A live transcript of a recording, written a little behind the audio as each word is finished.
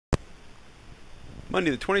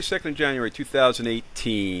Monday, the 22nd of January,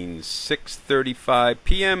 2018, 6:35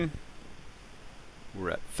 p.m.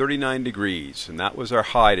 We're at 39 degrees, and that was our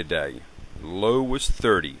high today. Low was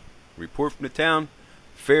 30. Report from the town,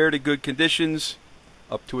 fair to good conditions,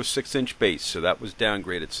 up to a 6-inch base, so that was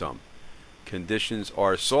downgraded some. Conditions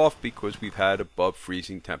are soft because we've had above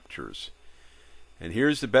freezing temperatures. And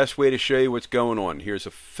here's the best way to show you what's going on. Here's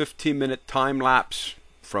a 15-minute time lapse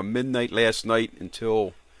from midnight last night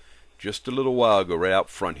until just a little while ago, right out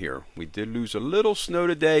front here. We did lose a little snow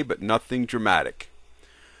today, but nothing dramatic.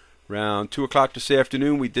 Around 2 o'clock this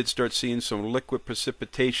afternoon, we did start seeing some liquid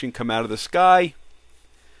precipitation come out of the sky.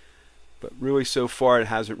 But really, so far, it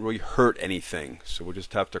hasn't really hurt anything. So we'll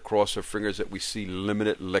just have to cross our fingers that we see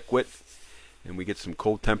limited liquid. And we get some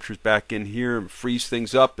cold temperatures back in here and freeze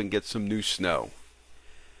things up and get some new snow.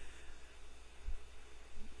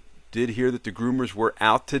 Did hear that the groomers were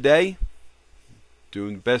out today,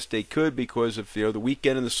 doing the best they could because of the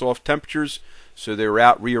weekend and the soft temperatures. So they were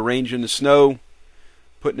out rearranging the snow,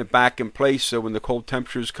 putting it back in place so when the cold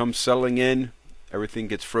temperatures come settling in, everything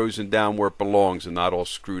gets frozen down where it belongs and not all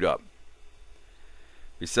screwed up.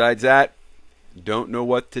 Besides that, don't know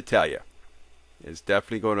what to tell you. It's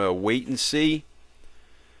definitely going to wait and see.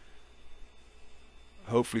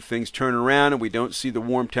 Hopefully things turn around and we don't see the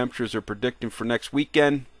warm temperatures they're predicting for next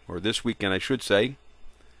weekend, or this weekend I should say.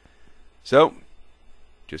 So,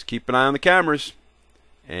 just keep an eye on the cameras.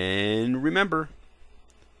 And remember,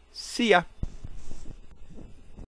 see ya.